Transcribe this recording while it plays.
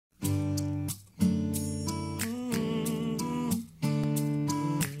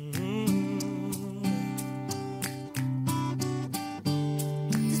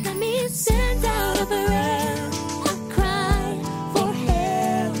send out a prayer, a cry for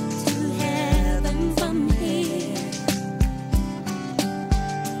help to heaven from here.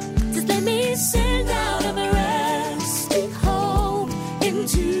 Just let me send out a prayer, speak hope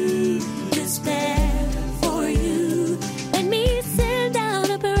into despair for you. Let me send out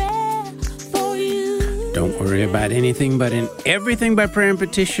a prayer for you. Don't worry about anything, but in everything by prayer and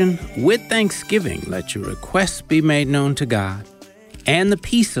petition, with thanksgiving, let your requests be made known to God. And the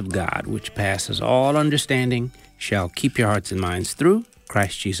peace of God, which passes all understanding, shall keep your hearts and minds through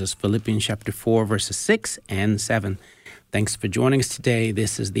Christ Jesus. Philippians chapter 4, verses 6 and 7. Thanks for joining us today.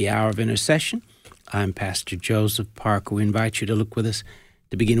 This is the Hour of Intercession. I'm Pastor Joseph Parker. We invite you to look with us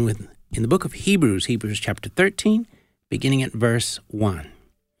to begin with in the book of Hebrews chapter 13, beginning at verse 1.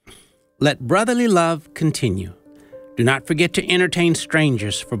 Let brotherly love continue. Do not forget to entertain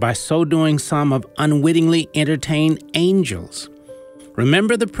strangers, for by so doing some have unwittingly entertained angels.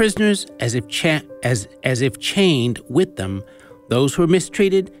 Remember the prisoners as if chained with them, those who are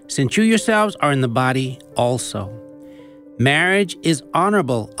mistreated, since you yourselves are in the body also. Marriage is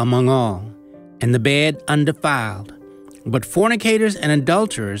honorable among all, and the bed undefiled. But fornicators and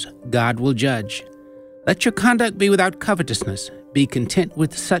adulterers God will judge. Let your conduct be without covetousness. Be content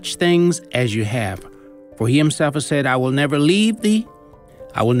with such things as you have. For he himself has said, I will never leave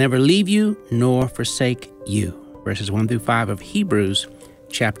you, nor forsake you. Verses 1 through 5 of Hebrews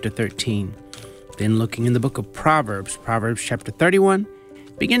chapter 13. Then looking in the book of Proverbs chapter 31,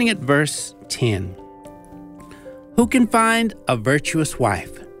 beginning at verse 10. Who can find a virtuous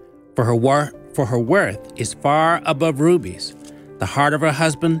wife? For her worth is far above rubies. The heart of her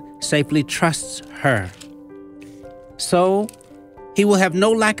husband safely trusts her. So he will have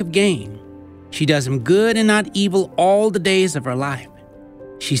no lack of gain. She does him good and not evil all the days of her life.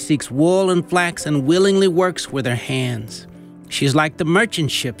 She seeks wool and flax and willingly works with her hands. She is like the merchant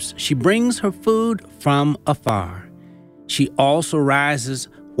ships. She brings her food from afar. She also rises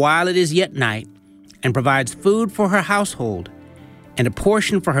while it is yet night and provides food for her household and a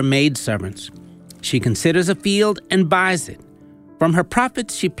portion for her maidservants. She considers a field and buys it. From her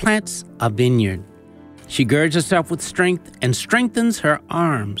profits she plants a vineyard. She girds herself with strength and strengthens her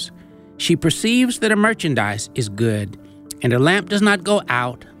arms. She perceives that her merchandise is good, and her lamp does not go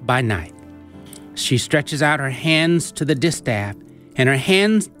out by night. She stretches out her hands to the distaff, and her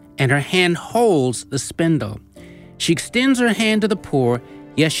hand holds the spindle. She extends her hand to the poor,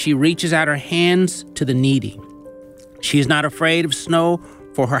 yes, she reaches out her hands to the needy. She is not afraid of snow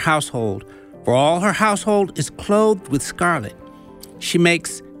for her household, for all her household is clothed with scarlet. She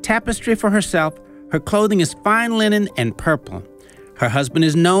makes tapestry for herself. Her clothing is fine linen and purple. Her husband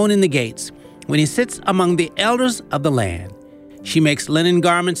is known in the gates, when he sits among the elders of the land. She makes linen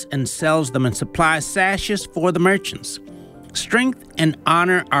garments and sells them and supplies sashes for the merchants. Strength and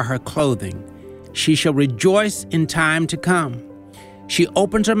honor are her clothing. She shall rejoice in time to come. She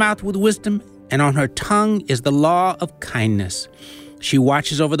opens her mouth with wisdom, and on her tongue is the law of kindness. She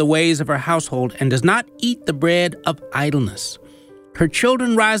watches over the ways of her household and does not eat the bread of idleness. Her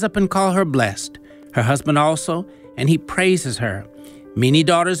children rise up and call her blessed, her husband also, and he praises her. Many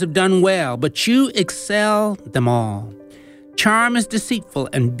daughters have done well, but you excel them all. Charm is deceitful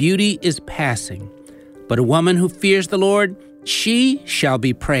and beauty is passing. But a woman who fears the Lord, she shall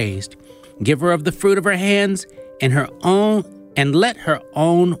be praised. Give her of the fruit of her hands, and let her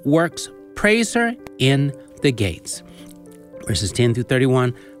own works praise her in the gates. Verses 10 through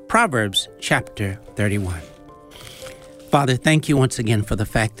 31, Proverbs chapter 31. Father, thank you once again for the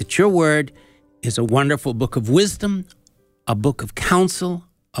fact that your word is a wonderful book of wisdom, a book of counsel,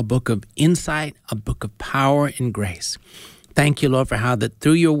 a book of insight, a book of power and grace. Thank you, Lord, for how that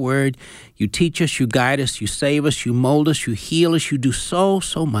through your word, you teach us, you guide us, you save us, you mold us, you heal us, you do so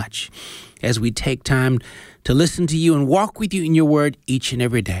much as we take time to listen to you and walk with you in your word each and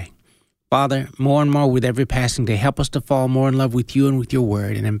every day. Father, more and more with every passing day, help us to fall more in love with you and with your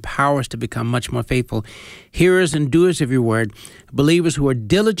word, and empower us to become much more faithful hearers and doers of your word, believers who are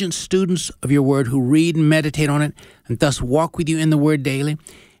diligent students of your word, who read and meditate on it, and thus walk with you in the word daily,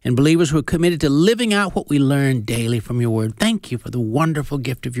 and believers who are committed to living out what we learn daily from your word. Thank you for the wonderful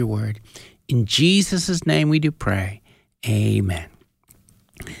gift of your word. In Jesus' name we do pray. Amen.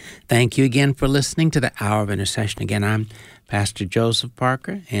 Thank you again for listening to the Hour of Intercession. Again, I'm Pastor Joseph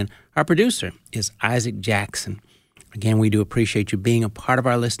Parker, and our producer is Isaac Jackson. Again, we do appreciate you being a part of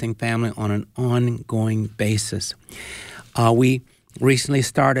our listening family on an ongoing basis. We recently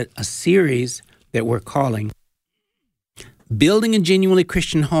started a series that we're calling Building a Genuinely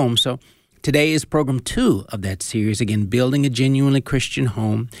Christian Home. So today is program 2 of that series, again, Building a Genuinely Christian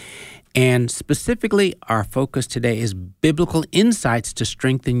Home. And specifically, our focus today is biblical insights to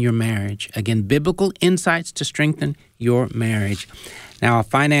strengthen your marriage. Again, biblical insights to strengthen your marriage. Now,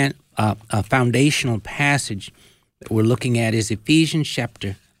 a foundational passage that we're looking at is Ephesians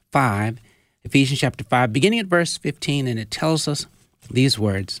chapter 5. Ephesians chapter 5, beginning at verse 15, and it tells us these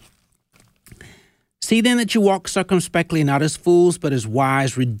words. See then that you walk circumspectly, not as fools, but as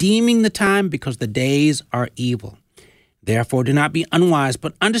wise, redeeming the time, because the days are evil. Therefore, do not be unwise,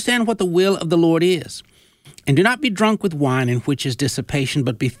 but understand what the will of the Lord is. And do not be drunk with wine, in which is dissipation,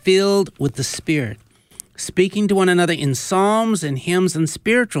 but be filled with the Spirit, speaking to one another in psalms and hymns and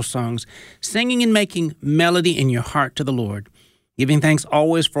spiritual songs, singing and making melody in your heart to the Lord, giving thanks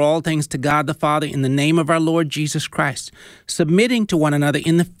always for all things to God the Father in the name of our Lord Jesus Christ, submitting to one another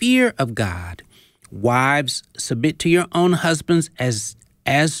in the fear of God. Wives, submit to your own husbands as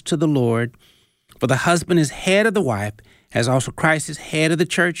to the Lord. For the husband is head of the wife, as also Christ is head of the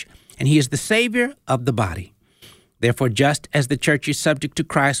church, and he is the Savior of the body. Therefore, just as the church is subject to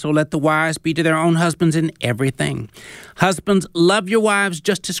Christ, so let the wives be to their own husbands in everything. Husbands, love your wives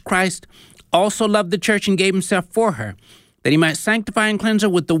just as Christ also loved the church and gave himself for her, that he might sanctify and cleanse her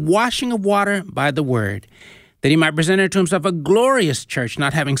with the washing of water by the word, that he might present her to himself a glorious church,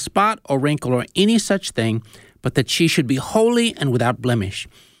 not having spot or wrinkle or any such thing, but that she should be holy and without blemish.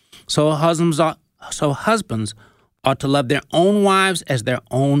 So husbands ought to love their own wives as their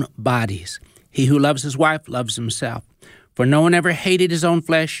own bodies. He who loves his wife loves himself. For no one ever hated his own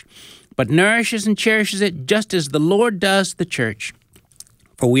flesh, but nourishes and cherishes it, just as the Lord does the church.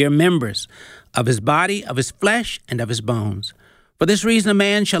 For we are members of his body, of his flesh, and of his bones. For this reason a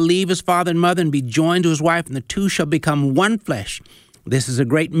man shall leave his father and mother and be joined to his wife, and the two shall become one flesh. This is a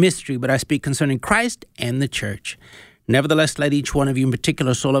great mystery, but I speak concerning Christ and the church. Nevertheless, let each one of you in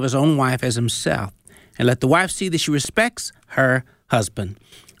particular so love his own wife as himself, and let the wife see that she respects her husband.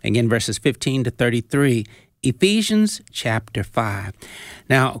 Again, verses 15 to 33, Ephesians chapter 5.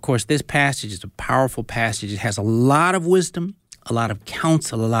 Now, of course, this passage is a powerful passage. It has a lot of wisdom, a lot of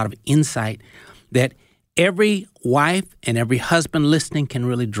counsel, a lot of insight that every wife and every husband listening can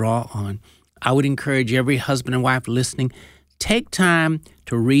really draw on. I would encourage every husband and wife listening, take time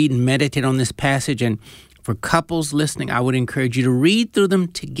to read and meditate on this passage. And for couples listening, I would encourage you to read through them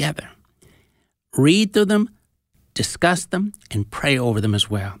together. Read through them, discuss them, and pray over them as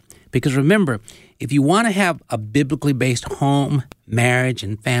well. Because remember, if you want to have a biblically based home, marriage,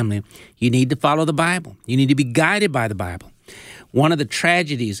 and family, you need to follow the Bible. You need to be guided by the Bible. One of the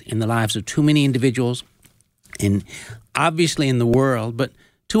tragedies in the lives of too many individuals, and obviously in the world, but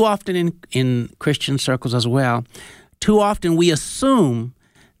too often in Christian circles as well, too often we assume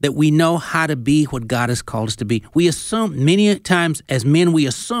that we know how to be what God has called us to be. We assume, many times as men, we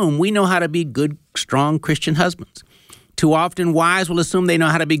assume we know how to be good, strong Christian husbands. Too often, wives will assume they know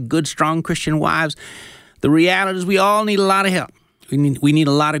how to be good, strong Christian wives. The reality is we all need a lot of help. We need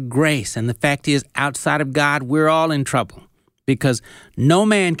a lot of grace. And the fact is, outside of God, we're all in trouble, because no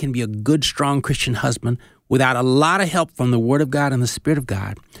man can be a good, strong Christian husband without a lot of help from the Word of God and the Spirit of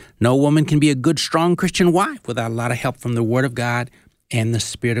God. No woman can be a good, strong Christian wife without a lot of help from the Word of God and the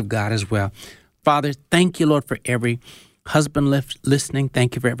Spirit of God as well. Father, thank you, Lord, for every husband listening.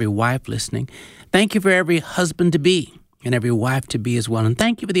 Thank you for every wife listening. Thank you for every husband-to-be and every wife-to-be as well. And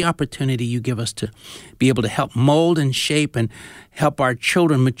thank you for the opportunity you give us to be able to help mold and shape and help our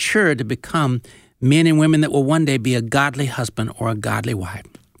children mature to become men and women that will one day be a godly husband or a godly wife.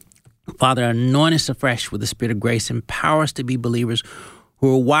 Father, anoint us afresh with the Spirit of grace. Empower us to be believers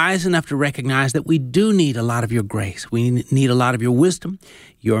who are wise enough to recognize that we do need a lot of your grace. We need a lot of your wisdom,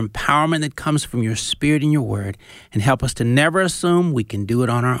 your empowerment that comes from your Spirit and your word, and help us to never assume we can do it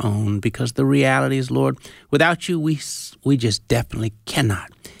on our own, because the reality is, Lord, without you, we just definitely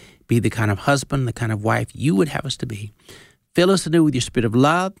cannot be the kind of husband, the kind of wife you would have us to be. Fill us anew with your Spirit of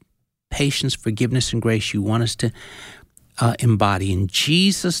love, patience, forgiveness, and grace you want us to embody. In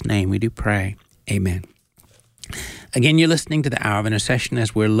Jesus' name we do pray. Amen. Again, you're listening to the Hour of Intercession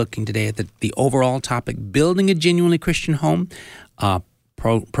as we're looking today at the overall topic, Building a Genuinely Christian Home,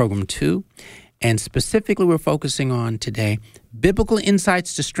 Program 2. And specifically, we're focusing on today biblical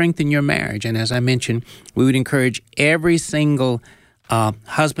insights to strengthen your marriage. And as I mentioned, we would encourage every single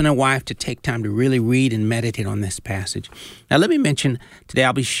husband and wife to take time to really read and meditate on this passage. Now, let me mention, today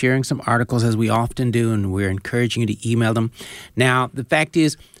I'll be sharing some articles as we often do, and we're encouraging you to email them. Now, the fact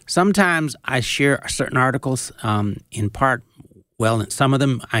is, sometimes I share certain articles in part, well, some of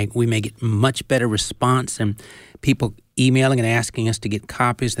them we may get much better response and people emailing and asking us to get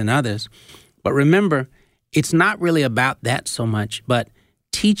copies than others. But remember, it's not really about that so much, but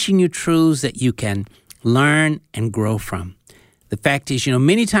teaching you truths that you can learn and grow from. The fact is,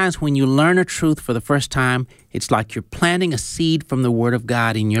 many times when you learn a truth for the first time, it's like you're planting a seed from the Word of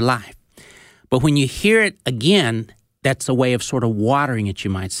God in your life. But when you hear it again, that's a way of sort of watering it, you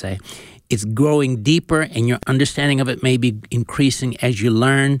might say. It's growing deeper, and your understanding of it may be increasing as you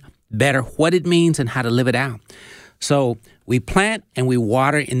learn better what it means and how to live it out. So we plant and we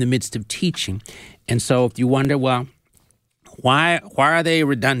water in the midst of teaching. And so if you wonder, well, why are they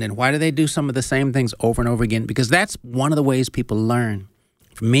redundant? Why do they do some of the same things over and over again? Because that's one of the ways people learn.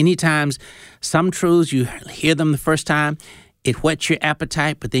 Many times, some truths, you hear them the first time, it whets your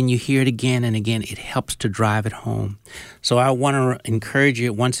appetite, but then you hear it again and again. It helps to drive it home. So I want to encourage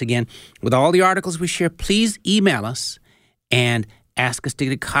you once again, with all the articles we share, please email us and ask us to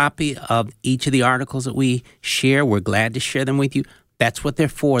get a copy of each of the articles that we share. We're glad to share them with you. That's what they're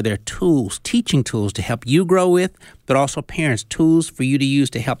for. They're tools, teaching tools to help you grow with, but also parents, tools for you to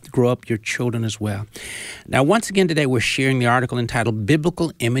use to help grow up your children as well. Now, once again today, we're sharing the article entitled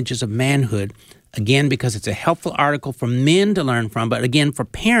Biblical Images of Manhood. Again, because it's a helpful article for men to learn from, but again, for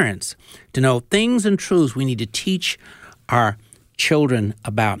parents to know things and truths we need to teach our children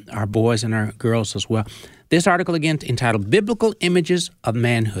about, our boys and our girls as well. This article, again, entitled Biblical Images of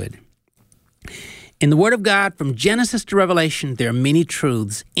Manhood. In the Word of God, from Genesis to Revelation, there are many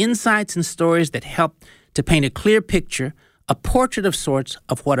truths, insights, and stories that help to paint a clear picture, a portrait of sorts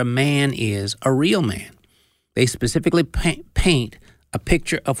of what a man is, a real man. They specifically paint a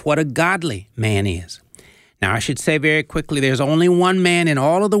picture of what a godly man is. Now, I should say very quickly, there's only one man in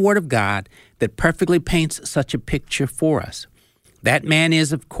all of the Word of God that perfectly paints such a picture for us. That man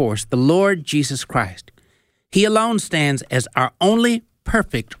is, of course, the Lord Jesus Christ. He alone stands as our only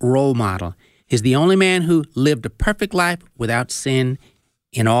perfect role model. He's the only man who lived a perfect life without sin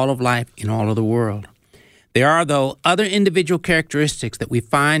in all of life, in all of the world. There are, though, other individual characteristics that we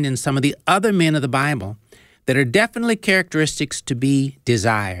find in some of the other men of the Bible that are definitely characteristics to be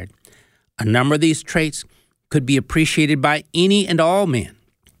desired. A number of these traits could be appreciated by any and all men.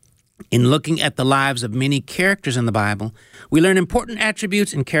 In looking at the lives of many characters in the Bible, we learn important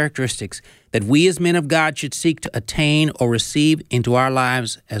attributes and characteristics that we as men of God should seek to attain or receive into our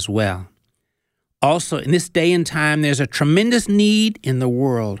lives as well. Also, in this day and time, there's a tremendous need in the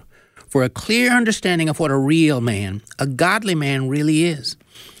world for a clear understanding of what a real man, a godly man, really is.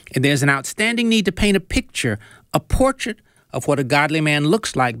 And there's an outstanding need to paint a picture, a portrait of what a godly man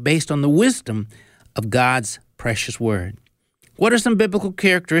looks like based on the wisdom of God's precious word. What are some biblical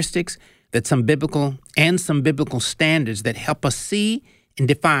characteristics some biblical standards that help us see and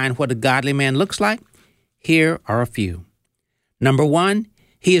define what a godly man looks like? Here are a few. Number one,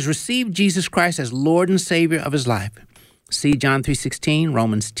 he has received Jesus Christ as Lord and Savior of his life. See John 3:16,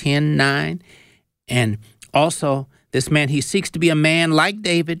 Romans 10:9. And also, this man, he seeks to be a man like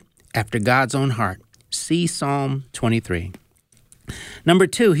David after God's own heart. See Psalm 23. Number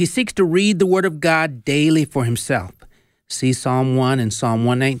two, he seeks to read the Word of God daily for himself. See Psalm 1 and Psalm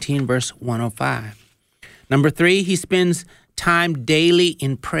 119, verse 105. Number three, he spends time daily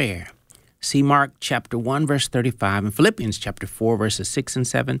in prayer. See Mark chapter 1, verse 35, and Philippians chapter 4, verses 6 and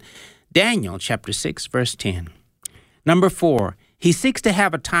 7, Daniel chapter 6, verse 10. Number four, he seeks to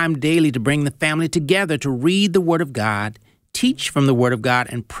have a time daily to bring the family together to read the Word of God, teach from the Word of God,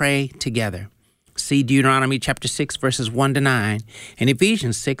 and pray together. See Deuteronomy chapter 6, verses 1 to 9, and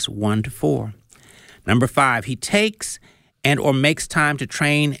Ephesians 6, 1 to 4. Number five, he takes and or makes time to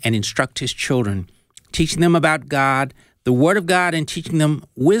train and instruct his children, teaching them about God, the Word of God, and teaching them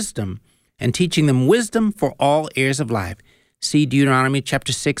wisdom for all areas of life. See Deuteronomy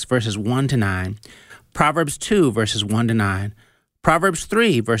chapter 6, verses 1 to 9, Proverbs 2, verses 1 to 9, Proverbs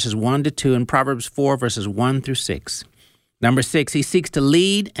 3, verses 1 to 2, and Proverbs 4, verses 1 through 6. Number six, he seeks to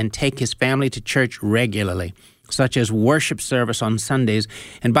lead and take his family to church regularly, such as worship service on Sundays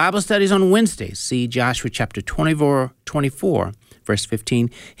and Bible studies on Wednesdays. See Joshua chapter 24, verse 15,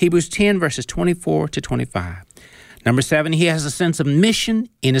 Hebrews 10, verses 24 to 25. Number seven, he has a sense of mission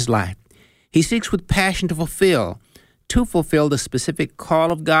in his life. He seeks with passion to fulfill the specific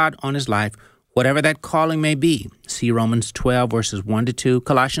call of God on his life, whatever that calling may be. See Romans 12, verses 1 to 2,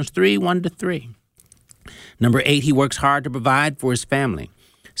 Colossians 3, 1 to 3. Number eight, he works hard to provide for his family.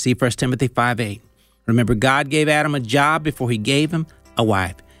 See 1 Timothy 5:8. Remember, God gave Adam a job before he gave him a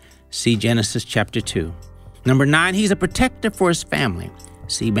wife. See Genesis chapter 2. Number nine, he's a protector for his family.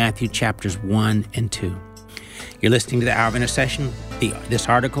 See Matthew chapters 1 and 2. You're listening to the Hour of Intercession. This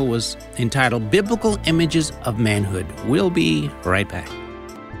article was entitled Biblical Images of Manhood. We'll be right back.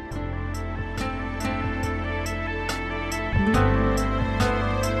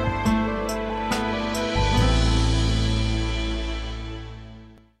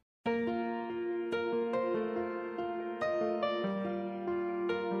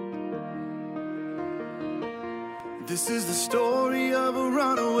 This is the story of a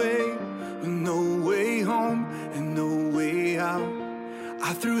runaway with no way home and no way out.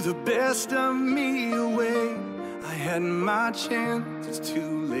 I threw the best of me away. I had my chance, it's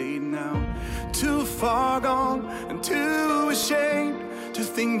too late now. Too far gone and too ashamed to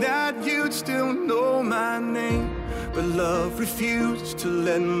think that you'd still know my name. But love refused to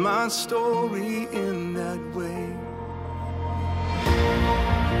let my story end that way.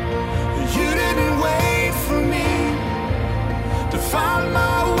 You didn't wait for me to find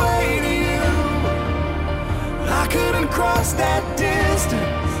my way to you. I couldn't cross that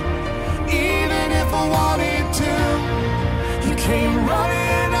distance, even if I wanted to. You came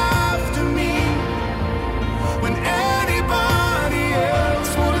running after me when anybody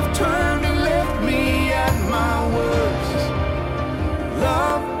else would have turned and left me at my worst.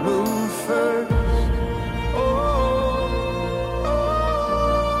 Love moved first.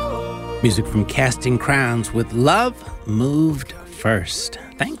 Music from Casting Crowns with Love Moved First.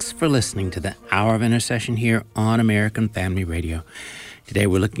 Thanks for listening to the Hour of Intercession here on American Family Radio. Today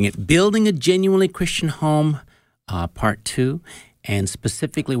we're looking at Building a Genuinely Christian Home, Part 2, and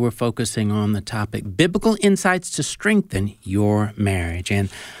specifically we're focusing on the topic, Biblical Insights to Strengthen Your Marriage. And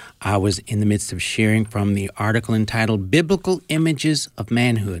I was in the midst of sharing from the article entitled Biblical Images of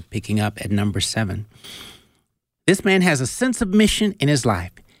Manhood, picking up at number 7. This man has a sense of mission in his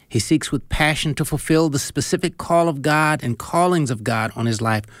life. He seeks with passion to fulfill the specific call of God and callings of God on his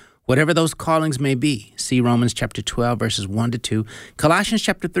life, whatever those callings may be. See Romans chapter 12, verses 1 to 2, Colossians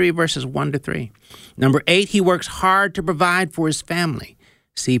chapter 3, verses 1 to 3. Number 8, he works hard to provide for his family.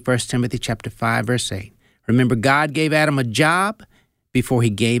 See 1 Timothy chapter 5, verse 8. Remember, God gave Adam a job before he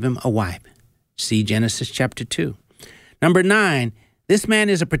gave him a wife. See Genesis chapter 2. Number 9, this man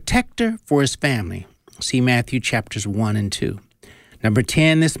is a protector for his family. See Matthew chapters 1 and 2. Number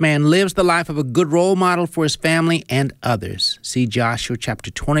 10, this man lives the life of a good role model for his family and others. See Joshua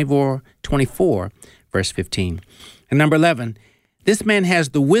chapter 24, verse 15. And number 11, this man has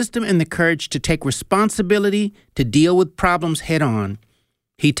the wisdom and the courage to take responsibility to deal with problems head on.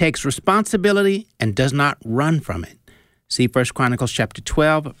 He takes responsibility and does not run from it. See 1 Chronicles chapter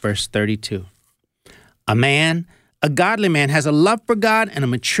 12, verse 32. A godly man, has a love for God and a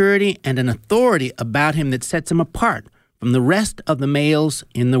maturity and an authority about him that sets him apart from the rest of the males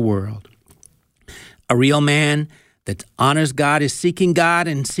in the world. A real man that honors God is seeking God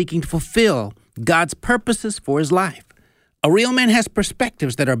and seeking to fulfill God's purposes for his life. A real man has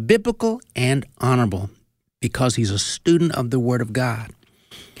perspectives that are biblical and honorable because he's a student of the Word of God.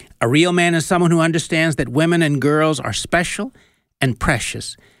 A real man is someone who understands that women and girls are special and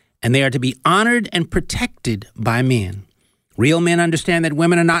precious, and they are to be honored and protected by men. Real men understand that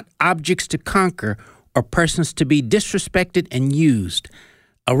women are not objects to conquer or persons to be disrespected and used.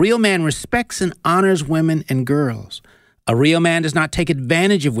 A real man respects and honors women and girls. A real man does not take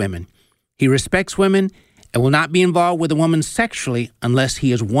advantage of women. He respects women and will not be involved with a woman sexually unless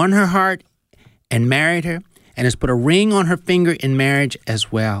he has won her heart and married her and has put a ring on her finger in marriage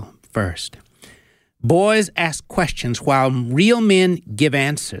as well first. Boys ask questions while real men give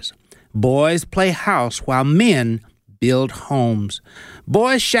answers. Boys play house while men build homes.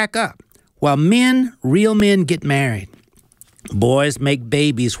 Boys shack up while real men get married. Boys make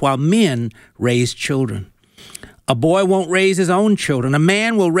babies while men raise children. A boy won't raise his own children. A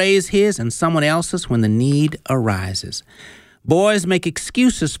man will raise his and someone else's when the need arises. Boys make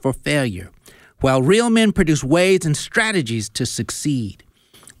excuses for failure, while real men produce ways and strategies to succeed.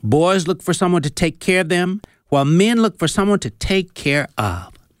 Boys look for someone to take care of them, while men look for someone to take care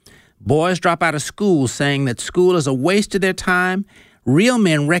of. Boys drop out of school saying that school is a waste of their time. Real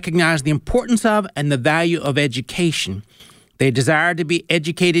men recognize the importance of and the value of education. They desire to be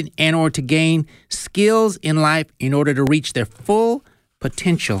educated and or to gain skills in life in order to reach their full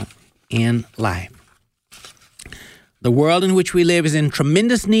potential in life. The world in which we live is in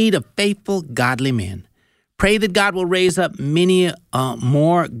tremendous need of faithful, godly men. Pray that God will raise up many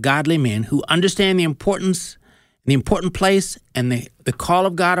more godly men who understand the important place and the call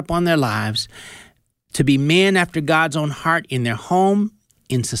of God upon their lives to be men after God's own heart in their home,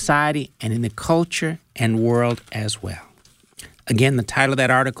 in society, and in the culture and world as well. Again, the title of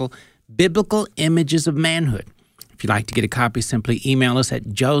that article, Biblical Images of Manhood. If you'd like to get a copy, simply email us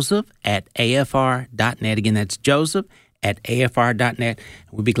at joseph@afr.net. Again, that's joseph@afr.net.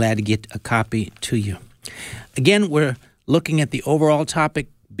 We'll be glad to get a copy to you. Again, we're looking at the overall topic,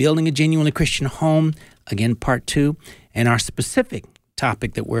 Building a Genuinely Christian Home, again, Part 2, and our specific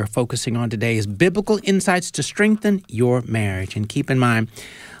topic that we're focusing on today is biblical insights to strengthen your marriage. And keep in mind,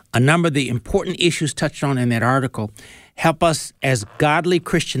 a number of the important issues touched on in that article help us as godly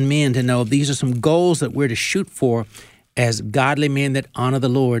Christian men to know these are some goals that we're to shoot for as godly men that honor the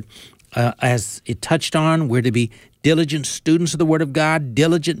Lord. As it touched on, we're to be diligent students of the Word of God,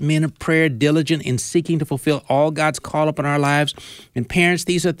 diligent men of prayer, diligent in seeking to fulfill all God's call upon our lives. And parents,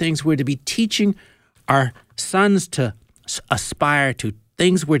 these are things we're to be teaching our sons to aspire to,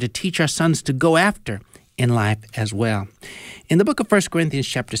 things we're to teach our sons to go after in life as well. In the book of 1 Corinthians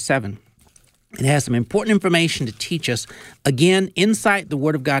chapter 7, it has some important information to teach us. Again, insight the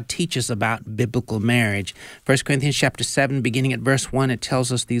Word of God teaches about biblical marriage. 1 Corinthians chapter 7, beginning at verse 1, it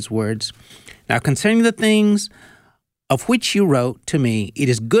tells us these words. Now, concerning the things of which you wrote to me, it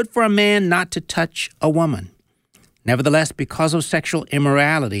is good for a man not to touch a woman. Nevertheless, because of sexual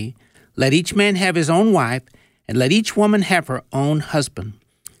immorality, let each man have his own wife, and let each woman have her own husband.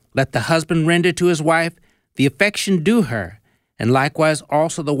 Let the husband render to his wife the affection due her, and likewise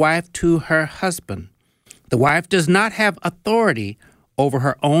also the wife to her husband. The wife does not have authority over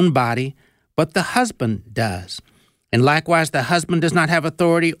her own body, but the husband does. And likewise the husband does not have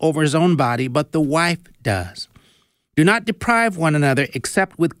authority over his own body, but the wife does. Do not deprive one another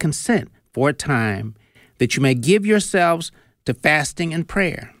except with consent for a time, that you may give yourselves to fasting and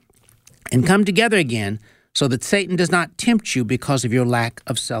prayer, and come together again, so that Satan does not tempt you because of your lack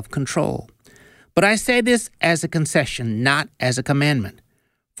of self-control. But I say this as a concession, not as a commandment.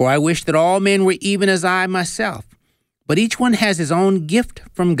 For I wish that all men were even as I myself. But each one has his own gift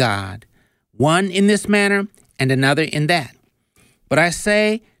from God, one in this manner and another in that. But I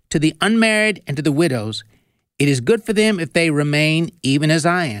say to the unmarried and to the widows, it is good for them if they remain even as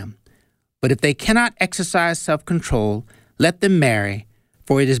I am. But if they cannot exercise self-control, let them marry,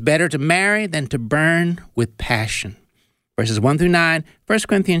 for it is better to marry than to burn with passion. Verses 1 through 9, 1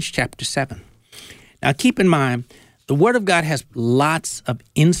 Corinthians chapter 7. Now keep in mind, the Word of God has lots of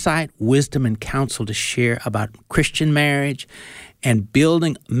insight, wisdom, and counsel to share about Christian marriage and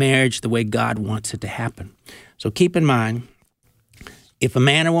building marriage the way God wants it to happen. So keep in mind, if a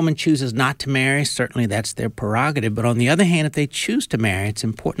man or woman chooses not to marry, certainly that's their prerogative. But on the other hand, if they choose to marry, it's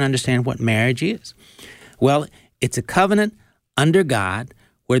important to understand what marriage is. Well, it's a covenant under God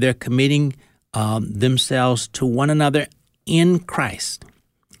where they're committing themselves to one another in Christ.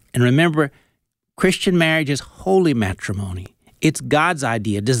 And remember, Christian marriage is holy matrimony. It's God's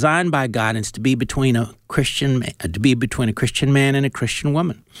idea, designed by God, and it's to be between a Christian man and a Christian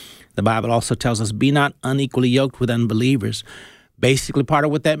woman. The Bible also tells us, "Be not unequally yoked with unbelievers." Basically, part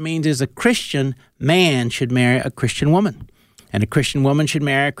of what that means is a Christian man should marry a Christian woman, and a Christian woman should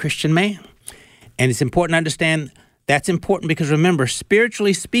marry a Christian man. And it's important to understand that's important because, remember,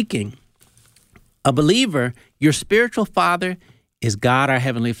 spiritually speaking, a believer, your spiritual father is God, our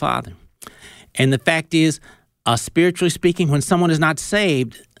Heavenly Father. And the fact is, spiritually speaking, when someone is not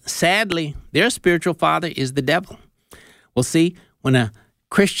saved, sadly, their spiritual father is the devil. Well, see, when a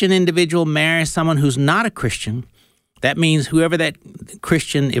Christian individual marries someone who's not a Christian, that means whoever that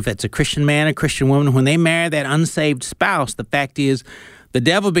Christian, if it's a Christian man or Christian woman, when they marry that unsaved spouse, the fact is the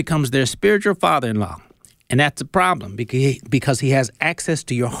devil becomes their spiritual father-in-law. And that's a problem because he has access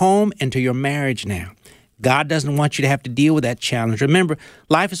to your home and to your marriage now. God doesn't want you to have to deal with that challenge. Remember,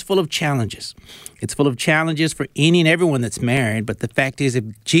 life is full of challenges. It's full of challenges for any and everyone that's married. But the fact is, if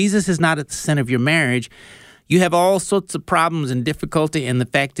Jesus is not at the center of your marriage, you have all sorts of problems and difficulty. And the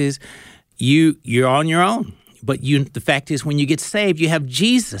fact is, you're on your own. But the fact is, when you get saved, you have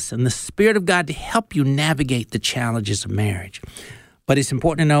Jesus and the Spirit of God to help you navigate the challenges of marriage. But it's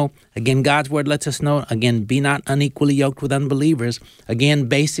important to know, again, God's Word lets us know, again, be not unequally yoked with unbelievers. Again,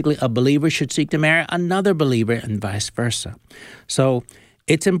 basically, a believer should seek to marry another believer and vice versa. So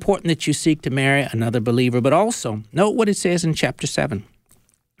it's important that you seek to marry another believer. But also, note what it says in chapter 7.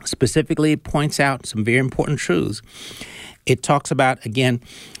 Specifically, it points out some very important truths. It talks about, again,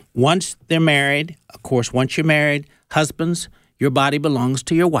 once they're married, of course, once you're married, husbands, your body belongs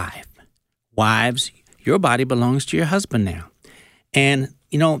to your wife. Wives, your body belongs to your husband now. And,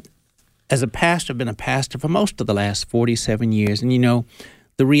 as a pastor, I've been a pastor for most of the last 47 years. And,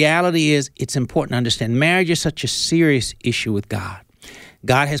 the reality is it's important to understand marriage is such a serious issue with God.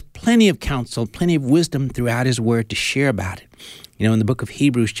 God has plenty of counsel, plenty of wisdom throughout His Word to share about it. In the book of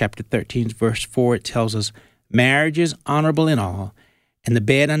Hebrews, chapter 13, verse 4, it tells us, marriage is honorable in all, and the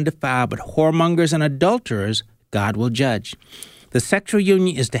bed undefiled, but whoremongers and adulterers God will judge. The sexual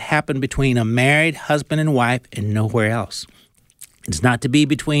union is to happen between a married husband and wife and nowhere else. It's not to be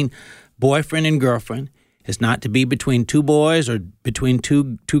between boyfriend and girlfriend. It's not to be between two boys or between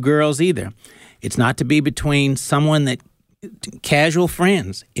two girls either. It's not to be between someone that casual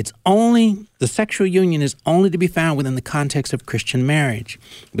friends. The sexual union is only to be found within the context of Christian marriage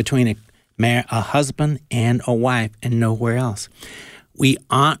between a a husband and a wife and nowhere else. We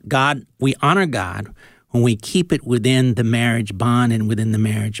honor God when we keep it within the marriage bond and within the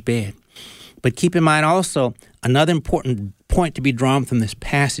marriage bed. But keep in mind also, another important point to be drawn from this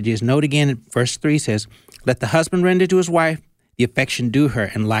passage is, note again, verse 3 says, "Let the husband render to his wife the affection due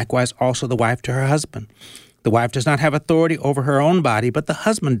her, and likewise also the wife to her husband. The wife does not have authority over her own body, but the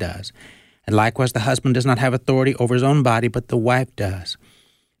husband does. And likewise the husband does not have authority over his own body, but the wife does.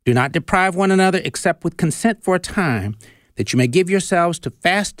 Do not deprive one another except with consent for a time, that you may give yourselves to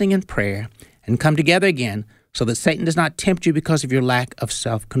fasting and prayer, and come together again, so that Satan does not tempt you because of your lack of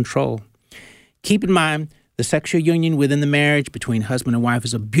self-control." Keep in mind, the sexual union within the marriage between husband and wife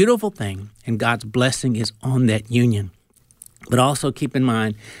is a beautiful thing, and God's blessing is on that union. But also keep in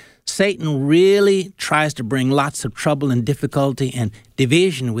mind, Satan really tries to bring lots of trouble and difficulty and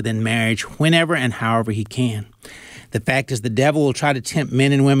division within marriage whenever and however he can. The fact is, the devil will try to tempt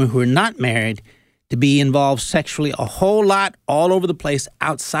men and women who are not married to be involved sexually a whole lot all over the place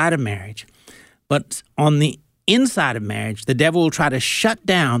outside of marriage. But on the inside of marriage, the devil will try to shut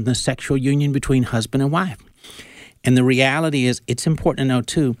down the sexual union between husband and wife. And the reality is, it's important to know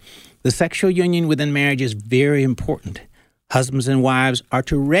too, the sexual union within marriage is very important. Husbands and wives are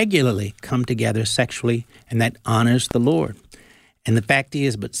to regularly come together sexually, and that honors the Lord. And the fact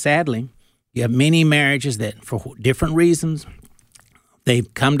is, but sadly, you have many marriages that, for different reasons,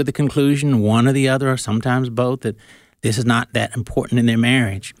 they've come to the conclusion, one or the other, or sometimes both, that this is not that important in their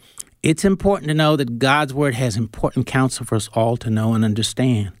marriage. It's important to know that God's Word has important counsel for us all to know and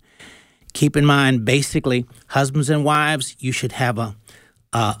understand. Keep in mind, basically, husbands and wives, you should have a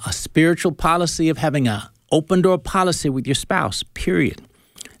spiritual policy of having a open door policy with your spouse, period.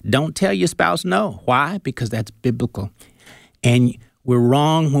 Don't tell your spouse no. Why? Because that's biblical. And we're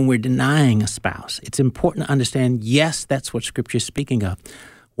wrong when we're denying a spouse. It's important to understand, yes, that's what Scripture is speaking of.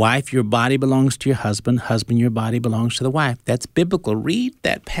 Wife, your body belongs to your husband. Husband, your body belongs to the wife. That's biblical. Read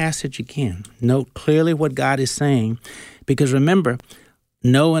that passage again. Note clearly what God is saying. Because remember,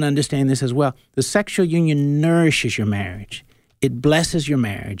 know and understand this as well. The sexual union nourishes your marriage. It blesses your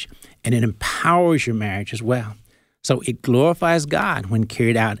marriage, and it empowers your marriage as well. So it glorifies God when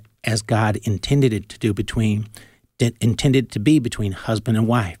carried out as God intended it to do intended to be between husband and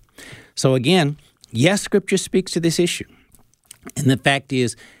wife. So again, yes, Scripture speaks to this issue. And the fact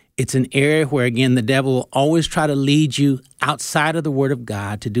is, it's an area where, again, the devil will always try to lead you outside of the Word of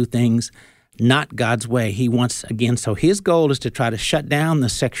God to do things not God's way. He wants, again, so his goal is to try to shut down the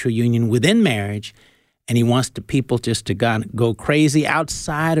sexual union within marriage, and he wants the people just to go crazy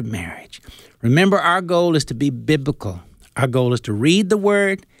outside of marriage. Remember, our goal is to be biblical. Our goal is to read the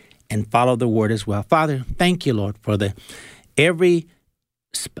Word and follow the Word as well. Father, thank you, Lord, for every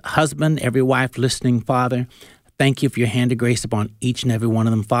husband, every wife listening, Father. Thank you for your hand of grace upon each and every one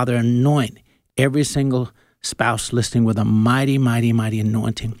of them. Father, anoint every single spouse listening with a mighty, mighty, mighty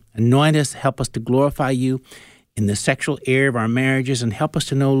anointing. Anoint us, help us to glorify you in the sexual area of our marriages, and help us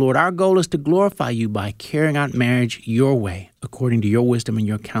to know, Lord, our goal is to glorify you by carrying out marriage your way, according to your wisdom and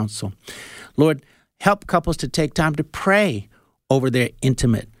your counsel. Lord, help couples to take time to pray over their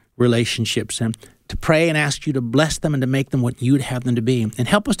intimate relationships and to pray and ask you to bless them and to make them what you'd have them to be. And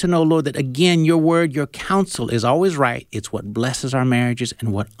help us to know, Lord, that again, your word, your counsel is always right. It's what blesses our marriages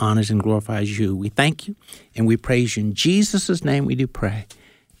and what honors and glorifies you. We thank you and we praise you. In Jesus' name we do pray.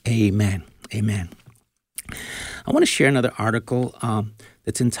 Amen. Amen. I want to share another article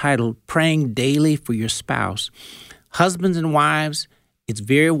that's entitled Praying Daily for Your Spouse. Husbands and wives, it's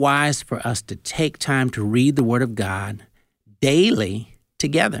very wise for us to take time to read the Word of God daily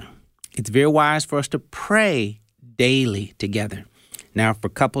together. It's very wise for us to pray daily together. Now, for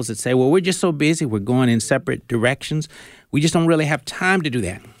couples that say, well, we're just so busy, we're going in separate directions, we just don't really have time to do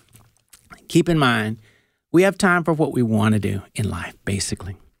that. Keep in mind, we have time for what we want to do in life,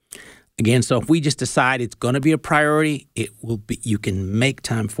 basically. Again, so if we just decide it's going to be a priority, it will be. You can make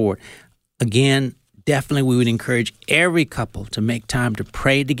time for it. Again, definitely we would encourage every couple to make time to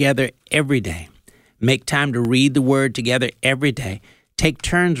pray together every day. Make time to read the Word together every day. Take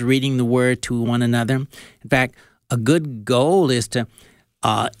turns reading the Word to one another. In fact, a good goal is to,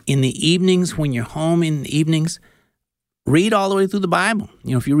 in the evenings, when you're home in the evenings, read all the way through the Bible.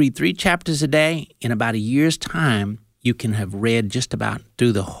 You know, if you read 3 chapters a day, in about a year's time, you can have read just about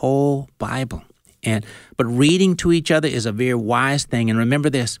through the whole Bible. But reading to each other is a very wise thing. And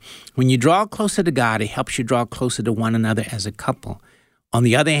remember this, when you draw closer to God, it helps you draw closer to one another as a couple. On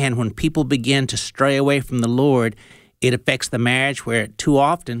the other hand, when people begin to stray away from the Lord, it affects the marriage, where too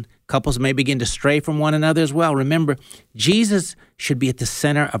often Couples may begin to stray from one another as well. Remember, Jesus should be at the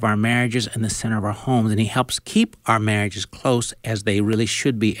center of our marriages and the center of our homes, and he helps keep our marriages close as they really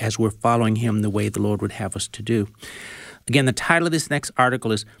should be as we're following him the way the Lord would have us to do. Again, the title of this next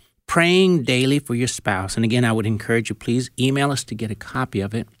article is Praying Daily for Your Spouse. And again, I would encourage you, please email us to get a copy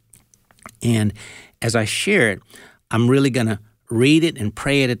of it. And as I share it, I'm really going to read it and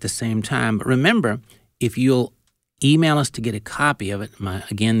pray it at the same time. But remember, if you'll email us to get a copy of it,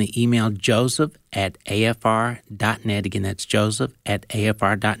 again, the email joseph@afr.net. Again, that's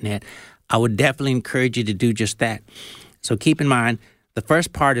joseph@afr.net. I would definitely encourage you to do just that. So keep in mind, the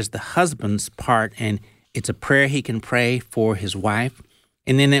first part is the husband's part, and it's a prayer he can pray for his wife.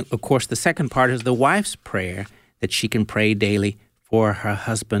 And then, of course, the second part is the wife's prayer that she can pray daily for her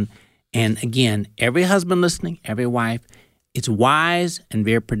husband. And again, every husband listening, every wife, it's wise and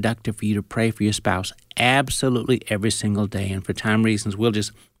very productive for you to pray for your spouse absolutely every single day. And for time reasons, we'll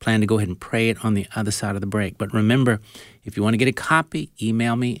just plan to go ahead and pray it on the other side of the break. But remember, if you want to get a copy,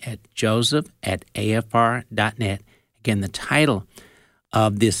 email me at joseph@afr.net. Again, the title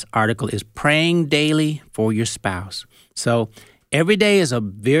of this article is Praying Daily for Your Spouse. So every day is it's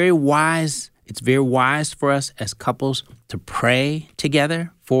very wise for us as couples to pray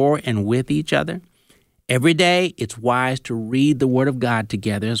together for and with each other. Every day, it's wise to read the Word of God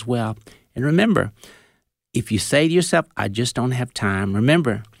together as well. And remember, if you say to yourself, I just don't have time,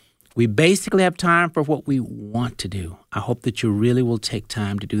 remember, we basically have time for what we want to do. I hope that you really will take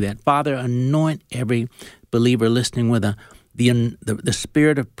time to do that. Father, anoint every believer listening with the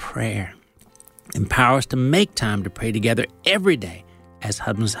spirit of prayer. Empower us to make time to pray together every day as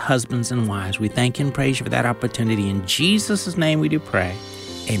husbands and wives. We thank you and praise you for that opportunity. In Jesus' name we do pray.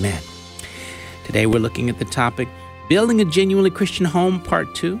 Amen. Today we're looking at the topic, Building a Genuinely Christian Home,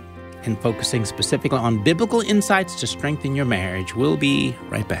 Part 2, and focusing specifically on biblical insights to strengthen your marriage. We'll be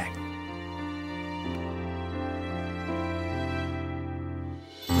right back.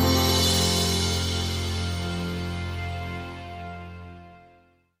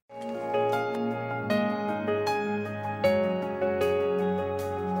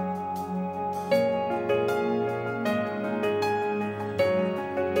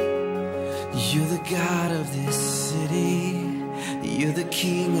 You're the God of this city. You're the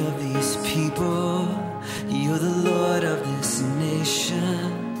King of these people. You're the Lord of this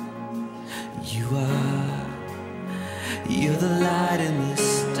nation. You are. You're the light in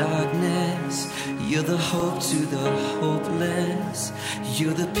this darkness. You're the hope to the hopeless.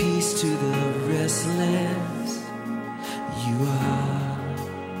 You're the peace to the restless. You are.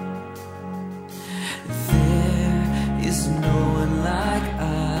 There is no one like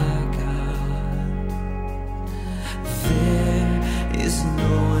our God. There is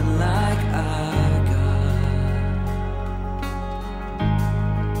no one like our God.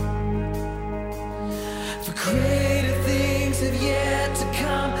 For greater things have yet to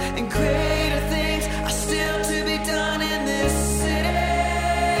come, and greater things are still to be done in this city.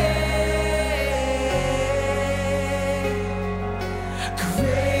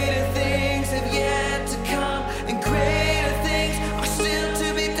 Greater things have yet to come, and greater things are still to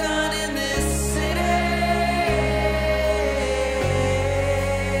be done in this city.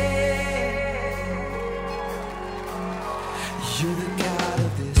 You're the God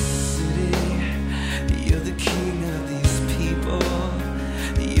of this city. You're the King of these people.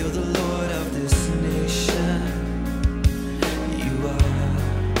 You're the Lord of this nation. You are.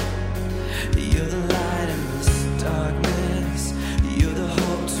 You're the light in this darkness. You're the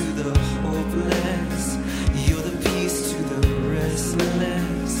hope to the hopeless. You're the peace to the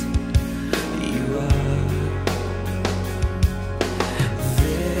restless. You are.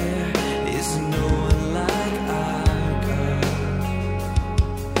 There is no one like our God.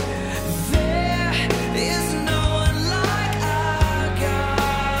 There is no one like our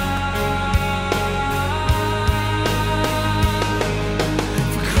God.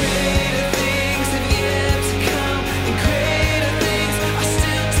 For greater things have yet to come, and greater things are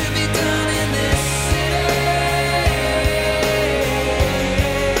still to be done in this city.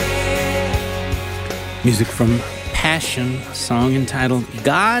 Music from Passion, a song entitled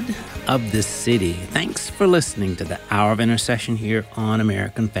God of the City. Thanks for listening to the Hour of Intercession here on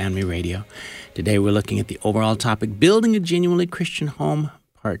American Family Radio. Today we're looking at the overall topic, Building a Genuinely Christian Home,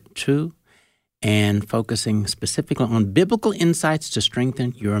 Part 2, and focusing specifically on biblical insights to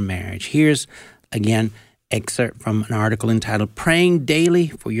strengthen your marriage. Here's, again, excerpt from an article entitled, Praying Daily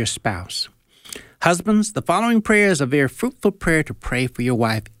for Your Spouse. Husbands, the following prayer is a very fruitful prayer to pray for your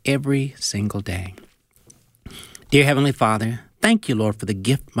wife every single day. Dear Heavenly Father, thank you, Lord, for the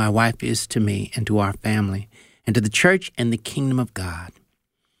gift my wife is to me and to our family, and to the church and the kingdom of God.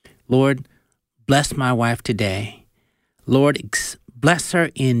 Lord, bless my wife today. Lord, bless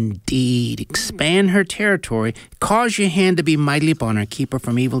her indeed. Expand her territory. Cause your hand to be mightily upon her. Keep her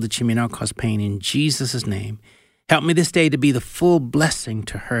from evil that she may not cause pain. In Jesus' name. Help me this day to be the full blessing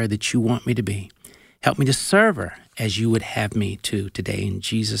to her that you want me to be. Help me to serve her as you would have me to today. In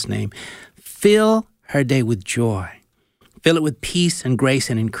Jesus' name. Fill her day with joy. Fill it with peace and grace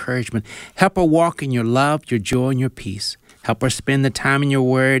and encouragement. Help her walk in your love, your joy, and your peace. Help her spend the time in your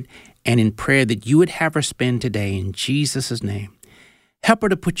word and in prayer that you would have her spend today in Jesus' name. Help her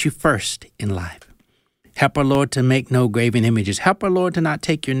to put you first in life. Help her, Lord, to make no graven images. Help her, Lord, to not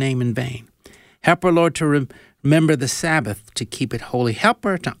take your name in vain. Help her, Lord, to remember the Sabbath, to keep it holy. Help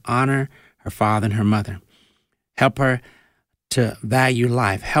her to honor her father and her mother. Help her to value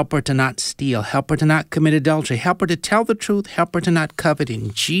life. Help her to not steal. Help her to not commit adultery. Help her to tell the truth. Help her to not covet.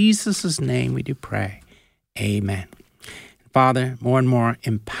 In Jesus' name we do pray. Amen. Father, more and more,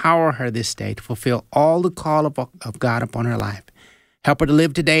 empower her this day to fulfill all the call of God upon her life. Help her to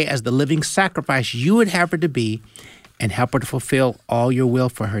live today as the living sacrifice you would have her to be, and help her to fulfill all your will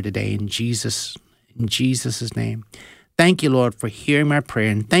for her today in Jesus' name. Thank you, Lord, for hearing my prayer,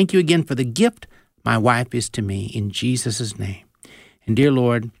 and thank you again for the gift my wife is to me in Jesus' name. And dear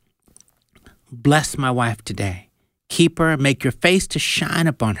Lord, bless my wife today. Keep her, make your face to shine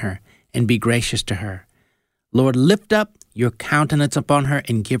upon her, and be gracious to her. Lord, lift up your countenance upon her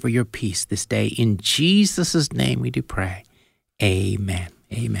and give her your peace this day. In Jesus' name we do pray. Amen.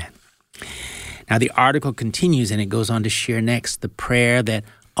 Amen. Now the article continues and it goes on to share next the prayer that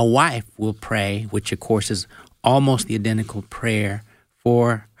a wife will pray, which of course is almost the identical prayer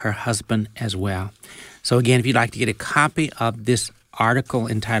for her husband as well. So again, if you'd like to get a copy of this article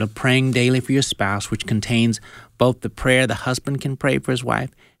entitled Praying Daily for Your Spouse, which contains both the prayer the husband can pray for his wife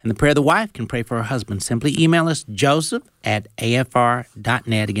and the prayer the wife can pray for her husband, simply email us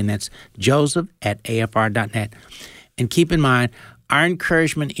joseph@afr.net. Again, that's joseph@afr.net. And keep in mind, our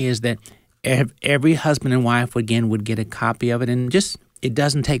encouragement is that every husband and wife, again, would get a copy of it. And it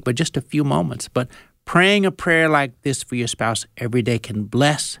doesn't take but just a few moments. But praying a prayer like this for your spouse every day can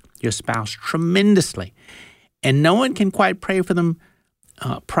bless your spouse tremendously. And no one can quite pray for them,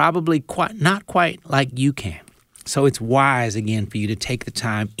 probably not quite like you can. So it's wise, again, for you to take the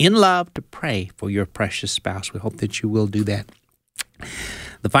time in love to pray for your precious spouse. We hope that you will do that.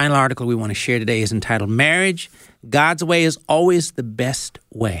 The final article we want to share today is entitled Marriage, God's Way is Always the Best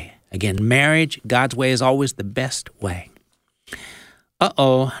Way. Again, marriage, God's way is always the best way.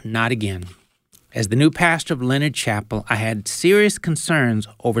 Not again. As the new pastor of Leonard Chapel, I had serious concerns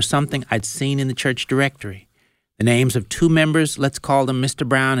over something I'd seen in the church directory. The names of two members, let's call them Mr.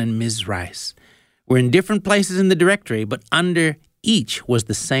 Brown and Ms. Rice, were in different places in the directory, but under each was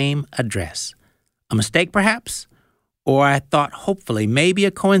the same address. A mistake, perhaps? Or I thought, hopefully, maybe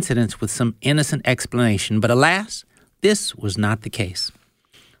a coincidence with some innocent explanation. But alas, this was not the case.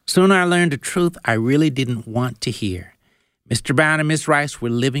 Soon I learned a truth I really didn't want to hear. Mr. Brown and Ms. Rice were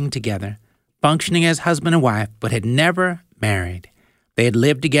living together, functioning as husband and wife, but had never married. They had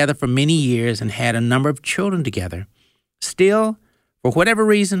lived together for many years and had a number of children together. Still, for whatever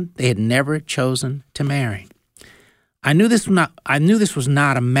reason, they had never chosen to marry. I knew this was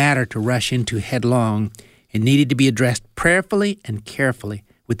not a matter to rush into headlong. It needed to be addressed prayerfully and carefully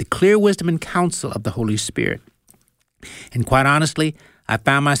with the clear wisdom and counsel of the Holy Spirit. And quite honestly, I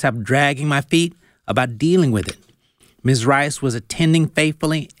found myself dragging my feet about dealing with it. Ms. Rice was attending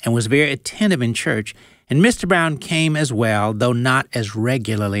faithfully and was very attentive in church, and Mr. Brown came as well, though not as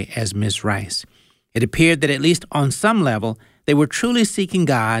regularly as Ms. Rice. It appeared that at least on some level, they were truly seeking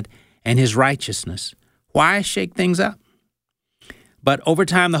God and His righteousness. Why shake things up? But over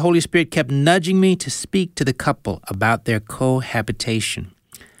time, the Holy Spirit kept nudging me to speak to the couple about their cohabitation.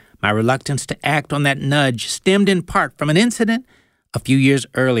 My reluctance to act on that nudge stemmed in part from an incident a few years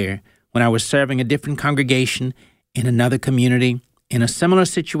earlier when I was serving a different congregation in another community in a similar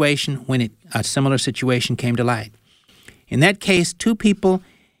situation when a similar situation came to light. In that case, two people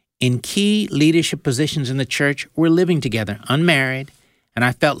in key leadership positions in the church were living together, unmarried, and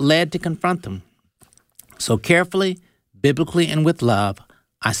I felt led to confront them. So carefully, biblically, and with love,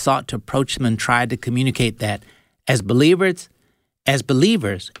 I sought to approach them and tried to communicate that as believers,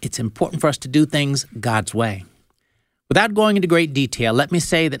 it's important for us to do things God's way. Without going into great detail, let me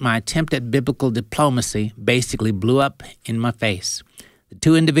say that my attempt at biblical diplomacy basically blew up in my face. The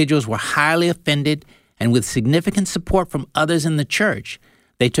two individuals were highly offended, and with significant support from others in the church,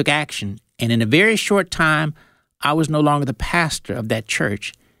 they took action. And in a very short time, I was no longer the pastor of that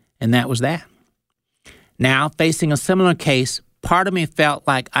church, and that was that. Now, facing a similar case, part of me felt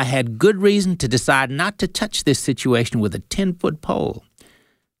like I had good reason to decide not to touch this situation with a 10-foot pole.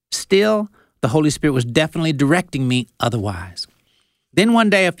 Still, the Holy Spirit was definitely directing me otherwise. Then one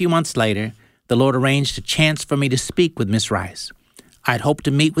day, a few months later, the Lord arranged a chance for me to speak with Miss Rice. I'd hoped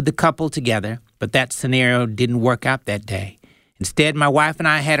to meet with the couple together, but that scenario didn't work out that day. Instead, my wife and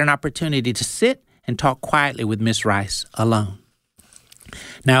I had an opportunity to sit and talk quietly with Miss Rice alone.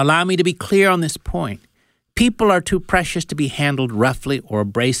 Now, allow me to be clear on this point. People are too precious to be handled roughly or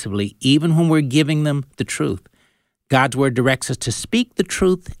abrasively, even when we're giving them the truth. God's word directs us to speak the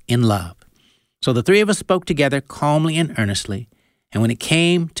truth in love. So the three of us spoke together calmly and earnestly, and when it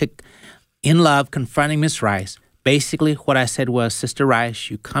came to, in love, confronting Miss Rice, basically what I said was, Sister Rice,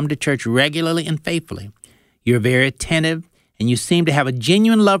 you come to church regularly and faithfully. You're very attentive, and you seem to have a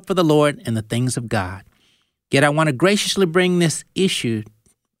genuine love for the Lord and the things of God. Yet I want to graciously bring this issue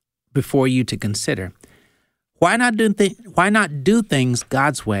before you to consider. Why not do things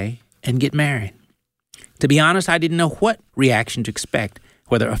God's way and get married? To be honest, I didn't know what reaction to expect,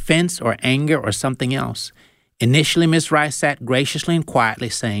 whether offense or anger or something else. Initially, Miss Rice sat graciously and quietly,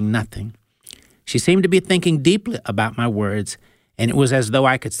 saying nothing. She seemed to be thinking deeply about my words, and it was as though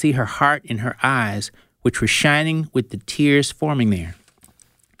I could see her heart in her eyes, which were shining with the tears forming there.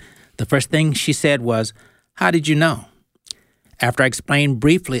 The first thing she said was, "How did you know?" After I explained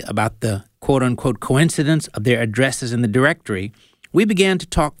briefly about the quote-unquote coincidence of their addresses in the directory, we began to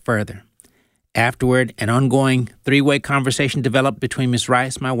talk further. Afterward, an ongoing three-way conversation developed between Miss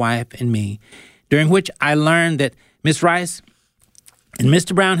Rice, my wife, and me, during which I learned that Miss Rice and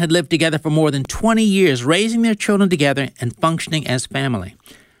Mr. Brown had lived together for more than 20 years, raising their children together and functioning as family.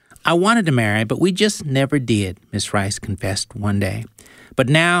 I wanted to marry, but we just never did, Miss Rice confessed one day. But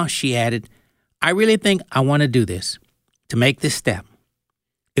now, she added, I really think I want to do this, to make this step.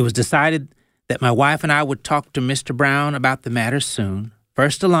 It was decided that my wife and I would talk to Mr. Brown about the matter soon,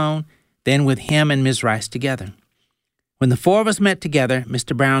 first alone, then with him and Ms. Rice together. When the four of us met together,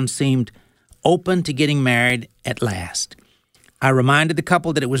 Mr. Brown seemed open to getting married at last. I reminded the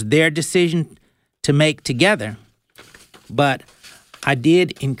couple that it was their decision to make together, but I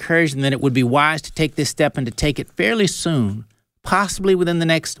did encourage them that it would be wise to take this step and to take it fairly soon, possibly within the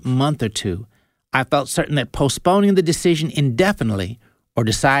next month or two. I felt certain that postponing the decision indefinitely or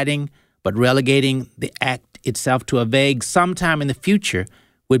deciding but relegating the act itself to a vague sometime in the future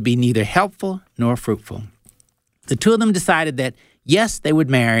would be neither helpful nor fruitful. The two of them decided that, yes, they would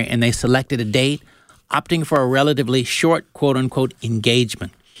marry, and they selected a date, opting for a relatively short, quote-unquote,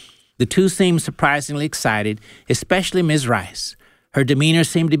 engagement. The two seemed surprisingly excited, especially Ms. Rice. Her demeanor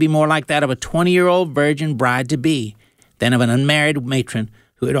seemed to be more like that of a 20-year-old virgin bride-to-be than of an unmarried matron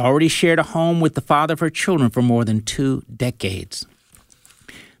who had already shared a home with the father of her children for more than 2 decades.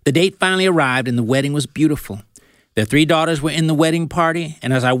 The date finally arrived, and the wedding was beautiful. Their 3 daughters were in the wedding party,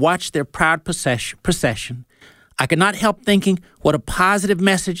 and as I watched their proud procession, I could not help thinking what a positive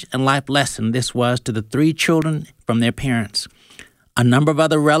message and life lesson this was to the 3 children from their parents. A number of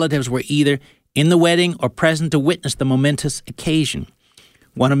other relatives were either in the wedding or present to witness the momentous occasion.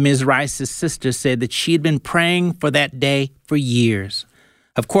 One of Ms. Rice's sisters said that she had been praying for that day for years.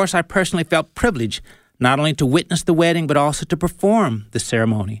 Of course, I personally felt privileged not only to witness the wedding, but also to perform the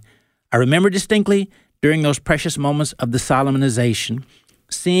ceremony. I remember distinctly, during those precious moments of the solemnization,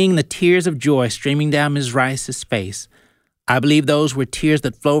 seeing the tears of joy streaming down Ms. Rice's face. I believe those were tears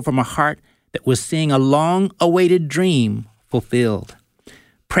that flowed from a heart that was seeing a long-awaited dream fulfilled.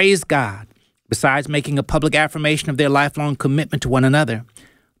 Praise God. Besides making a public affirmation of their lifelong commitment to one another,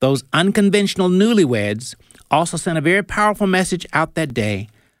 those unconventional newlyweds also sent a very powerful message out that day,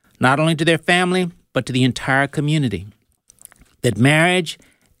 not only to their family, but to the entire community, that marriage,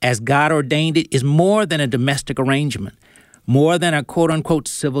 as God ordained it, is more than a domestic arrangement, more than a quote-unquote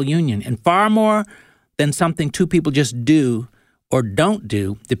civil union, and far more than something 2 people just do or don't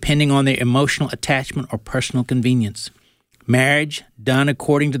do, depending on their emotional attachment or personal convenience. Marriage, done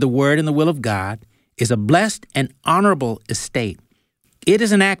according to the word and the will of God, is a blessed and honorable estate. It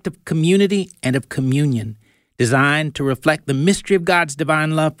is an act of community and of communion, designed to reflect the mystery of God's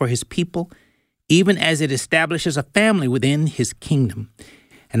divine love for his people, even as it establishes a family within his kingdom.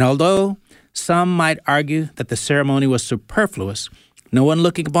 And although some might argue that the ceremony was superfluous, no one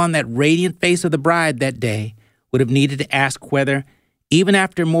looking upon that radiant face of the bride that day would have needed to ask whether, even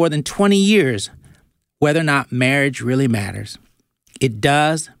after more than 20 years, whether or not marriage really matters. It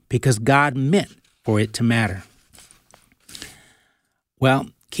does, because God meant for it to matter. Well,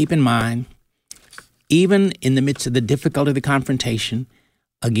 keep in mind, even in the midst of the difficulty of the confrontation,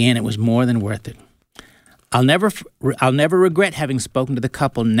 again, it was more than worth it. I'll never regret having spoken to the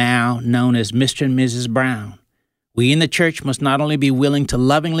couple now known as Mr. and Mrs. Brown. We in the church must not only be willing to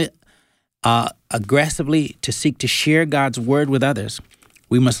lovingly, aggressively to seek to share God's word with others,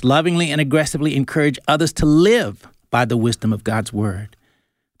 We must lovingly and aggressively encourage others to live by the wisdom of God's word.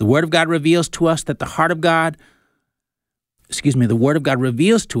 The word of God reveals to us that the Word of God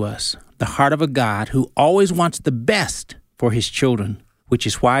reveals to us the heart of a God who always wants the best for his children, which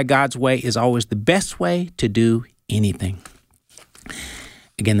is why God's way is always the best way to do anything.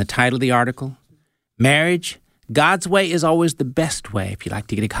 Again, the title of the article, Marriage, God's Way is Always the Best Way. If you'd like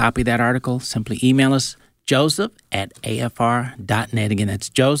to get a copy of that article, simply email us, joseph@afr.net. Again, that's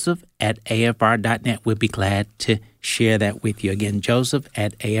joseph@afr.net. We'd be glad to share that with you. Again,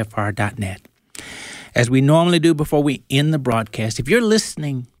 joseph@afr.net. As we normally do before we end the broadcast, if you're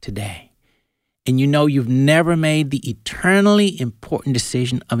listening today and you know you've never made the eternally important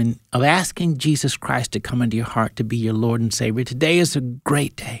decision of asking Jesus Christ to come into your heart to be your Lord and Savior, today is a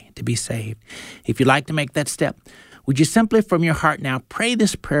great day to be saved. If you'd like to make that step, would you simply from your heart now pray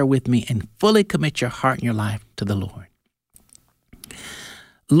this prayer with me and fully commit your heart and your life to the Lord?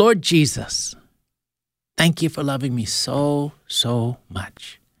 Lord Jesus, thank you for loving me so, so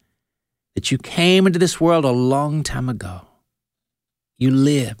much that you came into this world a long time ago. You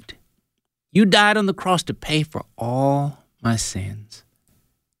lived. You died on the cross to pay for all my sins.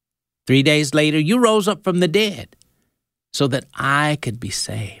 3 days later, you rose up from the dead so that I could be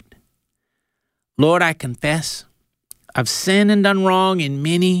saved. Lord, I confess I've sinned and done wrong in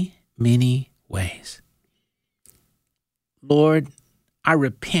many, many ways. Lord, I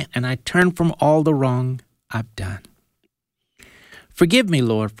repent and I turn from all the wrong I've done. Forgive me,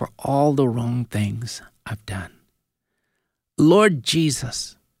 Lord, for all the wrong things I've done. Lord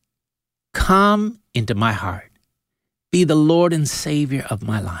Jesus, come into my heart. Be the Lord and Savior of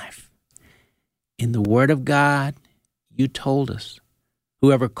my life. In the Word of God, you told us,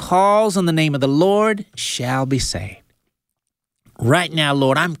 whoever calls on the name of the Lord shall be saved. Right now,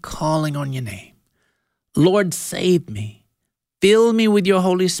 Lord, I'm calling on your name. Lord, save me. Fill me with your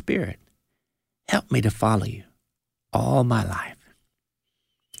Holy Spirit. Help me to follow you all my life.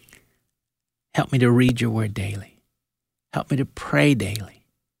 Help me to read your word daily. Help me to pray daily.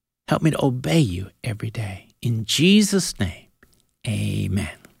 Help me to obey you every day. In Jesus' name,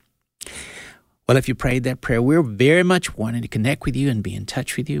 amen. Well, if you prayed that prayer, we're very much wanting to connect with you and be in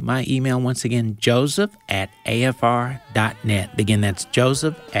touch with you. My email, once again, joseph@afr.net. Again, that's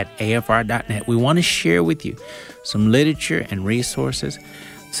joseph@afr.net. We want to share with you some literature and resources,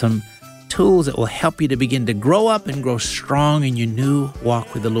 some tools that will help you to begin to grow up and grow strong in your new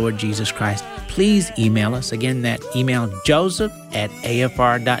walk with the Lord Jesus Christ. Please email us. Again, that email,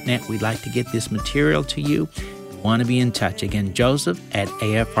 joseph@afr.net. We'd like to get this material to you. We want to be in touch. Again,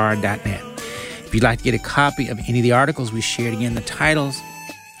 joseph@afr.net. If you'd like to get a copy of any of the articles we shared, again, the titles,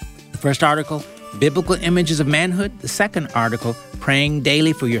 the first article, Biblical Images of Manhood. The second article, Praying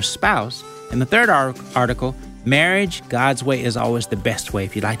Daily for Your Spouse. And the third article, Marriage, God's Way is Always the Best Way.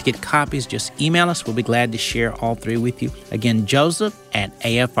 If you'd like to get copies, just email us. We'll be glad to share all three with you. Again,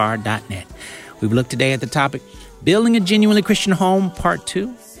 joseph@afr.net. We've looked today at the topic, Building a Genuinely Christian Home, Part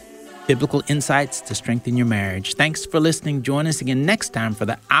 2, Biblical Insights to Strengthen Your Marriage. Thanks for listening. Join us again next time for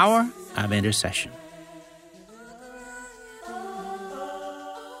the Hour of Intercession.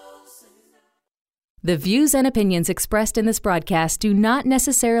 The views and opinions expressed in this broadcast do not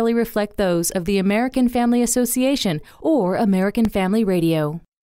necessarily reflect those of the American Family Association or American Family Radio.